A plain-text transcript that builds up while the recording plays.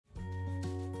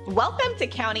Welcome to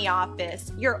County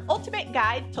Office, your ultimate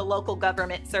guide to local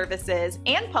government services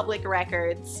and public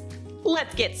records.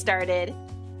 Let's get started.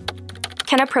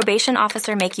 Can a probation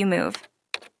officer make you move?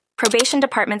 Probation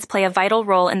departments play a vital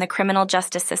role in the criminal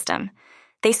justice system.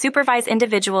 They supervise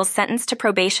individuals sentenced to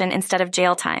probation instead of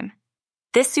jail time.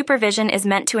 This supervision is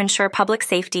meant to ensure public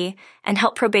safety and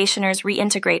help probationers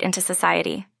reintegrate into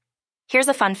society. Here's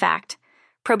a fun fact.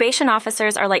 Probation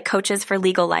officers are like coaches for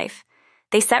legal life.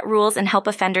 They set rules and help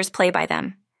offenders play by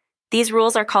them. These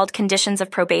rules are called conditions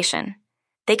of probation.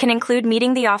 They can include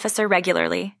meeting the officer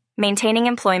regularly, maintaining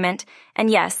employment, and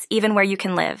yes, even where you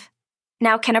can live.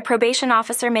 Now, can a probation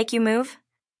officer make you move?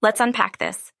 Let's unpack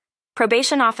this.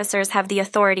 Probation officers have the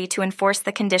authority to enforce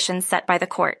the conditions set by the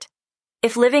court.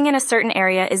 If living in a certain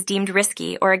area is deemed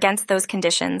risky or against those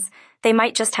conditions, they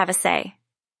might just have a say.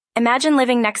 Imagine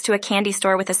living next to a candy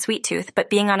store with a sweet tooth but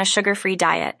being on a sugar-free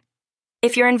diet.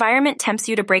 If your environment tempts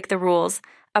you to break the rules,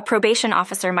 a probation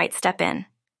officer might step in.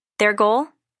 Their goal?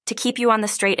 To keep you on the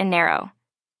straight and narrow.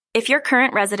 If your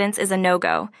current residence is a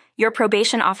no-go, your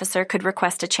probation officer could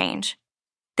request a change.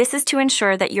 This is to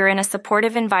ensure that you're in a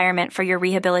supportive environment for your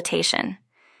rehabilitation.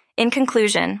 In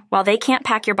conclusion, while they can't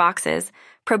pack your boxes,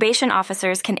 probation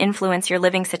officers can influence your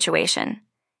living situation.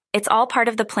 It's all part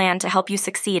of the plan to help you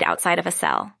succeed outside of a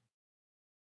cell.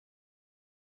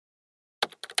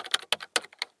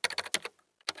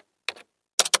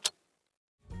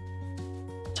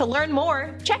 To learn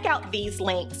more, check out these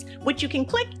links, which you can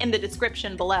click in the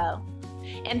description below.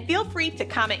 And feel free to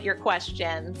comment your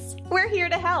questions. We're here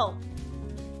to help.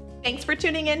 Thanks for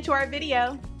tuning in to our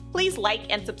video. Please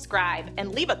like and subscribe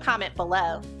and leave a comment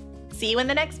below. See you in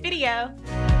the next video.